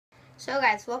So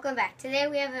guys, welcome back. Today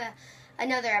we have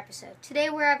another episode. Today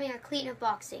we're having a cleat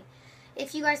unboxing.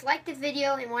 If you guys like the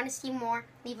video and want to see more,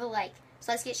 leave a like.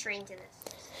 So let's get straight into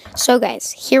this. So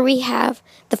guys, here we have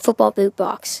the football boot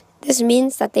box. This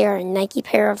means that they are a Nike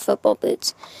pair of football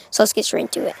boots. So let's get straight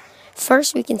into it.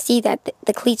 First, we can see that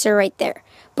the cleats are right there.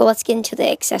 But let's get into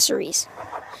the accessories.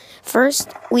 First,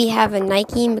 we have a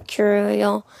Nike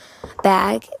mercurial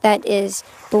bag that is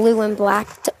blue and black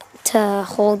to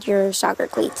hold your soccer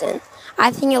cleats in. I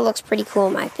think it looks pretty cool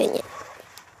in my opinion.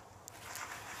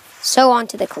 So on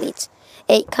to the cleats.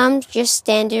 It comes just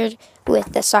standard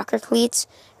with the soccer cleats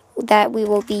that we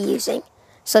will be using.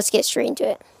 So let's get straight into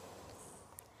it.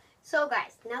 So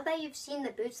guys, now that you've seen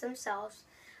the boots themselves,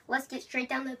 let's get straight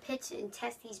down the pitch and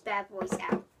test these bad boys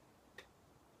out.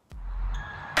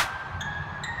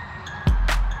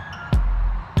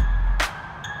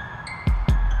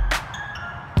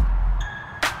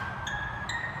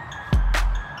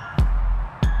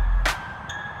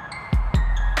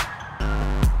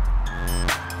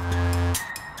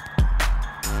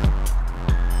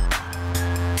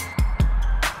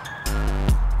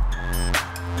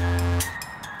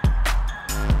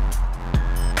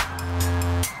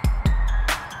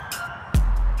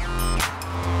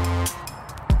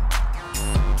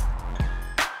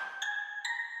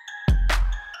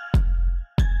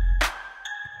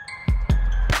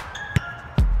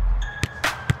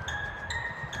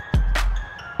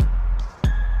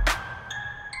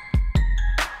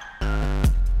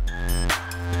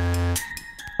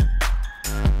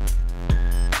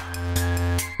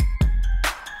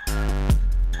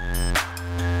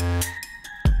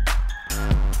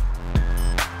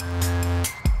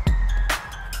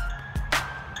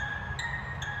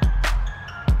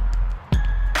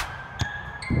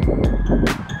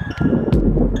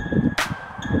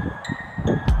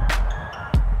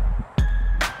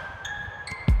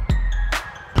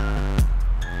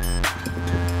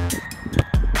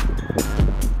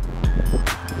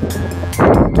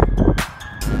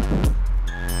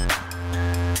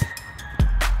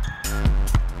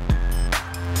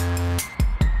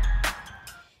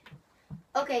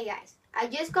 Okay guys, I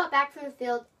just got back from the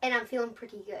field and I'm feeling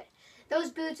pretty good.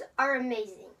 Those boots are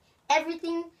amazing.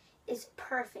 Everything is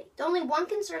perfect. The only one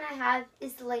concern I have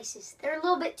is the laces. They're a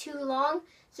little bit too long,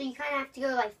 so you kind of have to go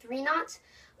like 3 knots,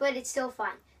 but it's still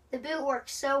fine. The boot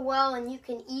works so well and you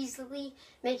can easily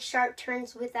make sharp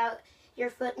turns without your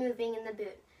foot moving in the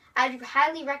boot. I'd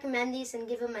highly recommend these and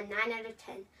give them a 9 out of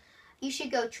 10. You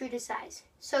should go true to size.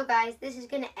 So guys, this is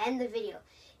going to end the video.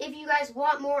 If you guys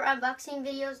want more unboxing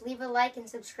videos, leave a like and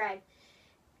subscribe.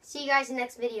 See you guys in the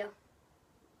next video.